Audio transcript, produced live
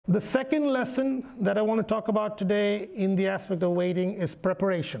The second lesson that I want to talk about today in the aspect of waiting is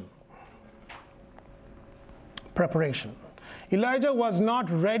preparation. Preparation. Elijah was not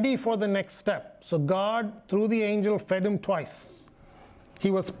ready for the next step. So God, through the angel, fed him twice. He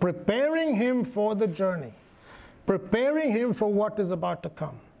was preparing him for the journey, preparing him for what is about to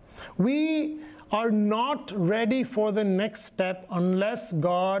come. We are not ready for the next step unless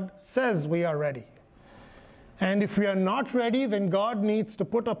God says we are ready. And if we are not ready, then God needs to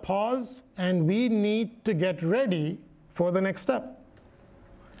put a pause and we need to get ready for the next step.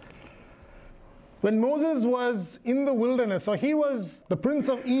 When Moses was in the wilderness, so he was the prince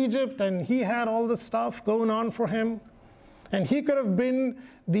of Egypt and he had all this stuff going on for him. And he could have been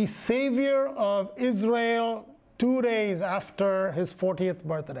the savior of Israel 2 days after his 40th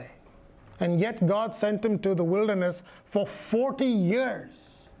birthday. And yet God sent him to the wilderness for 40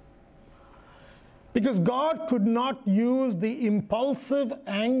 years. Because God could not use the impulsive,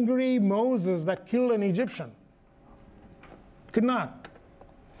 angry Moses that killed an Egyptian. Could not.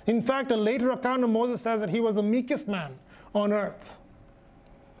 In fact, a later account of Moses says that he was the meekest man on earth.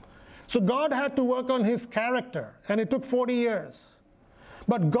 So God had to work on his character, and it took 40 years.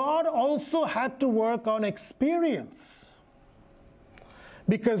 But God also had to work on experience.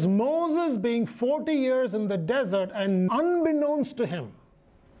 Because Moses, being 40 years in the desert, and unbeknownst to him,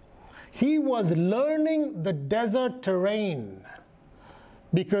 he was learning the desert terrain.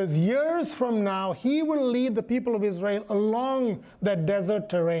 Because years from now, he will lead the people of Israel along that desert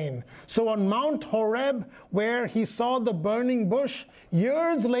terrain. So on Mount Horeb, where he saw the burning bush,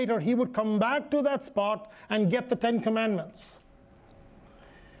 years later he would come back to that spot and get the 10 Commandments.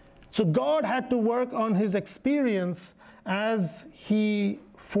 So God had to work on his experience as he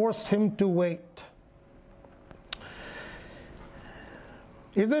forced him to wait.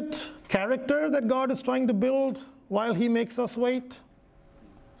 Is it character that God is trying to build while he makes us wait?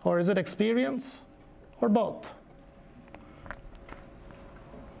 Or is it experience? Or both?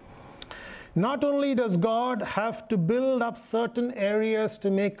 Not only does God have to build up certain areas to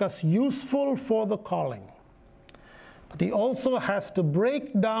make us useful for the calling, but he also has to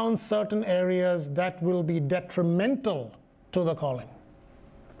break down certain areas that will be detrimental to the calling.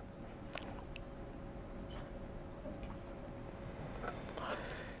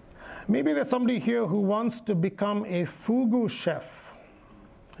 Maybe there's somebody here who wants to become a fugu chef.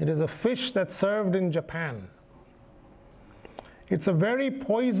 It is a fish that's served in Japan. It's a very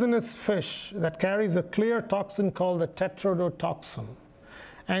poisonous fish that carries a clear toxin called the tetrodotoxin.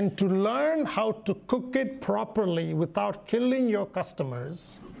 And to learn how to cook it properly without killing your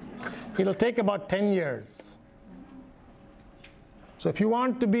customers, it'll take about 10 years. So if you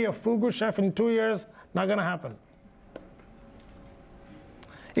want to be a fugu chef in 2 years, not going to happen.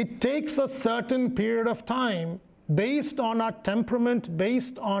 It takes a certain period of time based on our temperament,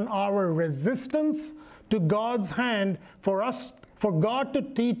 based on our resistance to God's hand for God to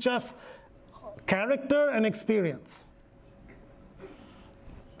teach us character and experience.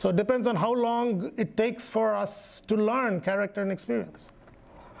 So it depends on how long it takes for us to learn character and experience.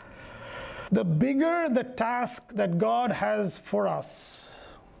 The bigger the task that God has for us,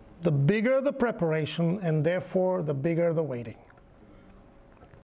 the bigger the preparation, and therefore the bigger the waiting.